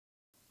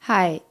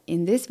Hi,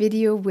 in this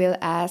video we'll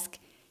ask,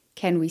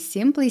 can we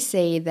simply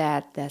say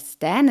that the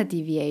standard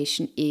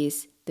deviation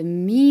is the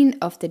mean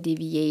of the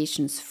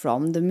deviations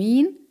from the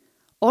mean,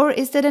 or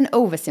is that an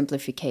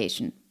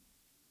oversimplification?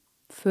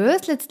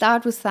 First, let's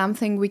start with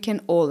something we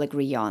can all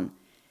agree on.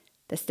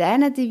 The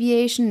standard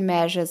deviation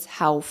measures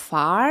how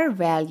far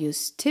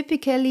values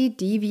typically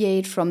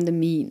deviate from the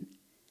mean.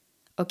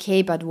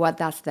 Okay, but what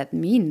does that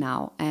mean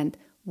now? And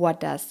what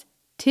does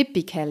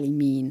typically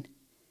mean?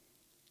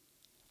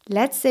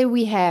 Let's say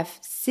we have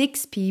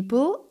 6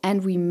 people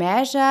and we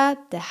measure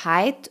the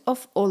height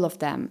of all of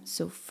them.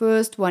 So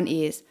first one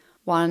is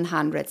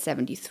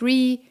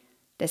 173,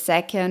 the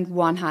second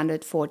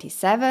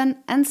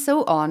 147, and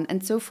so on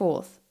and so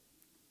forth.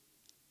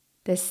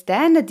 The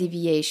standard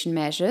deviation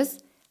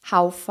measures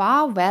how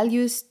far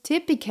values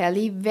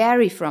typically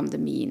vary from the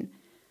mean.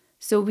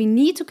 So we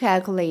need to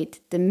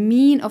calculate the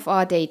mean of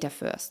our data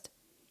first.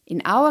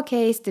 In our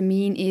case, the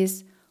mean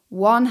is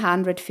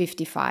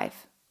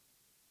 155.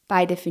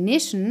 By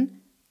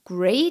definition,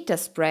 greater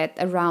spread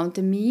around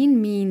the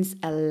mean means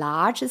a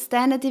larger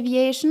standard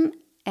deviation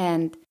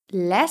and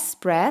less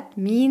spread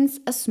means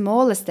a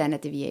smaller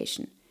standard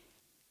deviation.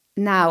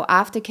 Now,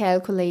 after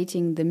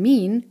calculating the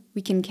mean,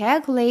 we can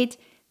calculate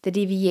the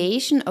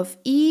deviation of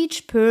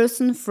each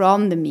person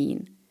from the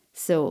mean.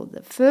 So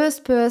the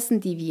first person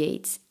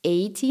deviates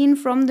 18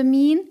 from the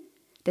mean,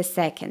 the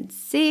second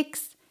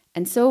 6,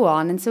 and so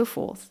on and so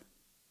forth.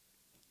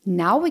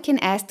 Now we can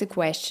ask the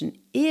question,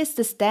 is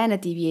the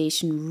standard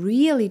deviation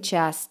really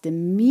just the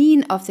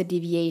mean of the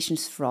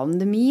deviations from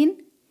the mean?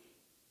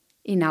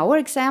 In our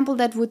example,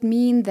 that would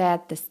mean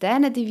that the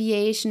standard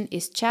deviation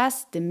is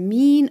just the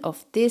mean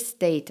of this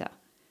data.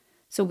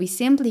 So we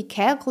simply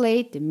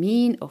calculate the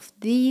mean of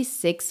these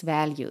 6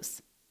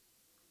 values.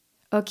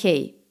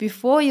 Okay,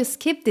 before you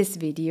skip this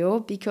video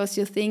because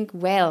you think,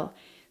 well,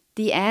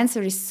 the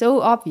answer is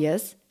so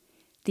obvious,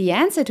 the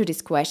answer to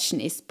this question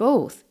is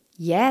both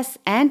yes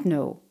and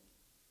no.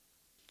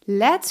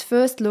 Let's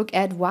first look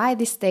at why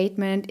this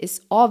statement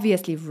is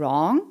obviously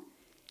wrong,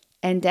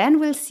 and then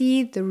we'll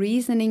see the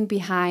reasoning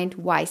behind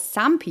why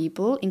some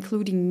people,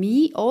 including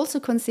me, also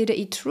consider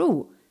it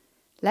true.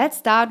 Let's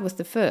start with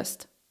the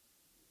first.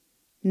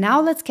 Now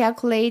let's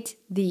calculate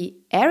the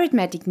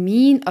arithmetic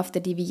mean of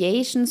the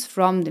deviations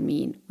from the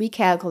mean. We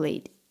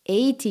calculate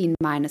 18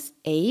 minus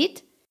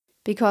 8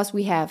 because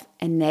we have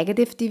a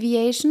negative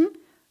deviation,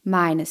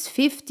 minus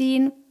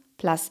 15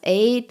 plus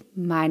 8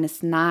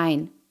 minus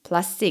 9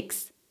 plus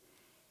 6.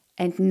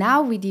 And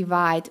now we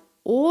divide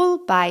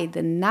all by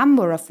the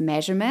number of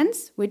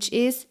measurements, which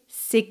is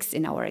 6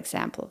 in our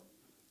example.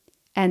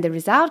 And the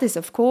result is,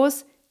 of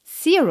course,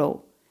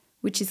 0,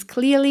 which is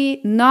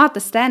clearly not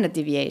the standard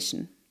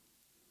deviation.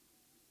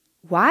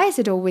 Why is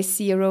it always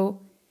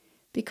 0?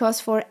 Because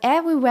for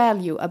every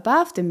value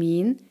above the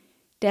mean,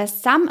 there's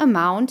some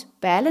amount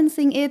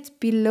balancing it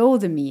below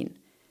the mean.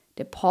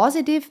 The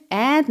positive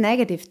and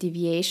negative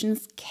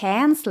deviations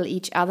cancel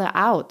each other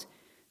out.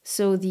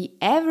 So the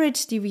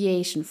average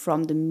deviation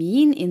from the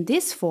mean in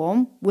this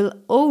form will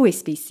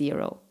always be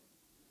 0.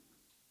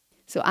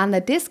 So under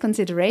these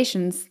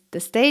considerations,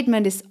 the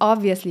statement is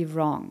obviously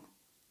wrong.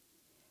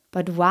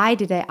 But why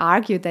did I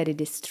argue that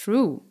it is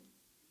true?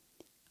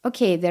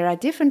 Okay, there are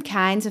different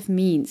kinds of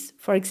means.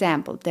 For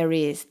example, there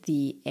is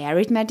the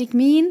arithmetic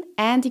mean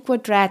and the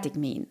quadratic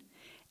mean.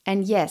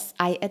 And yes,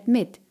 I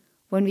admit,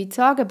 when we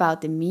talk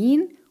about the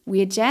mean,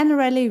 we are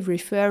generally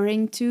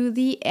referring to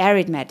the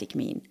arithmetic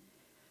mean.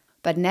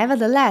 But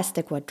nevertheless,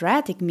 the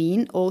quadratic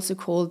mean, also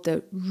called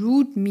the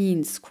root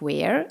mean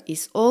square,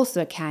 is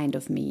also a kind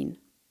of mean.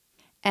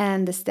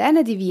 And the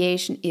standard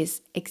deviation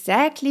is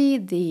exactly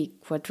the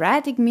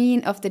quadratic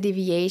mean of the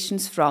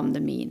deviations from the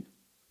mean.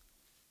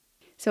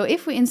 So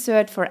if we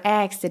insert for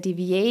x the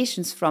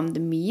deviations from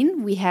the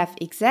mean, we have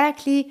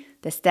exactly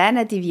the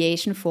standard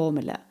deviation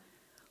formula.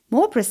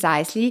 More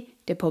precisely,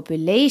 the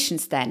population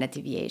standard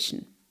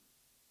deviation.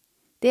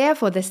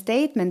 Therefore, the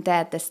statement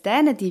that the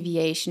standard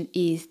deviation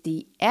is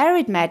the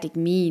arithmetic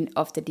mean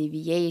of the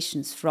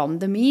deviations from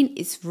the mean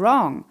is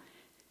wrong.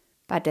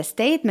 But the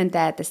statement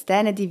that the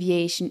standard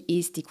deviation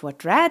is the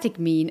quadratic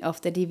mean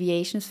of the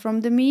deviations from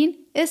the mean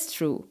is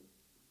true.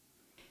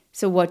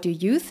 So what do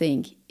you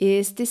think?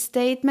 Is this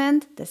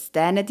statement, the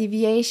standard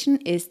deviation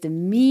is the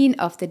mean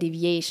of the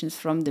deviations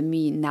from the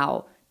mean,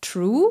 now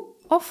true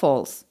or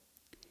false?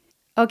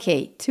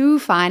 Okay, 2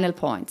 final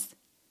points.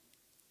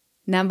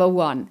 Number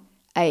 1.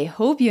 I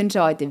hope you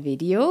enjoyed the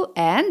video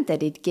and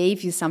that it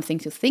gave you something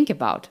to think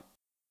about.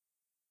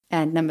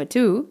 And number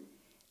 2,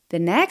 the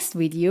next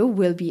video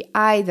will be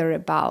either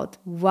about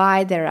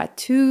why there are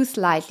 2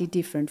 slightly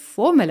different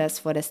formulas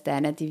for the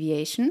standard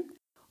deviation,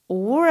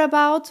 or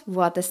about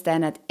what the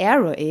standard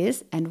error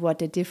is and what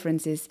the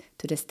differences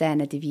to the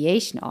standard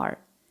deviation are.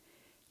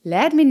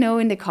 Let me know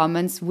in the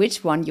comments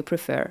which one you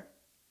prefer.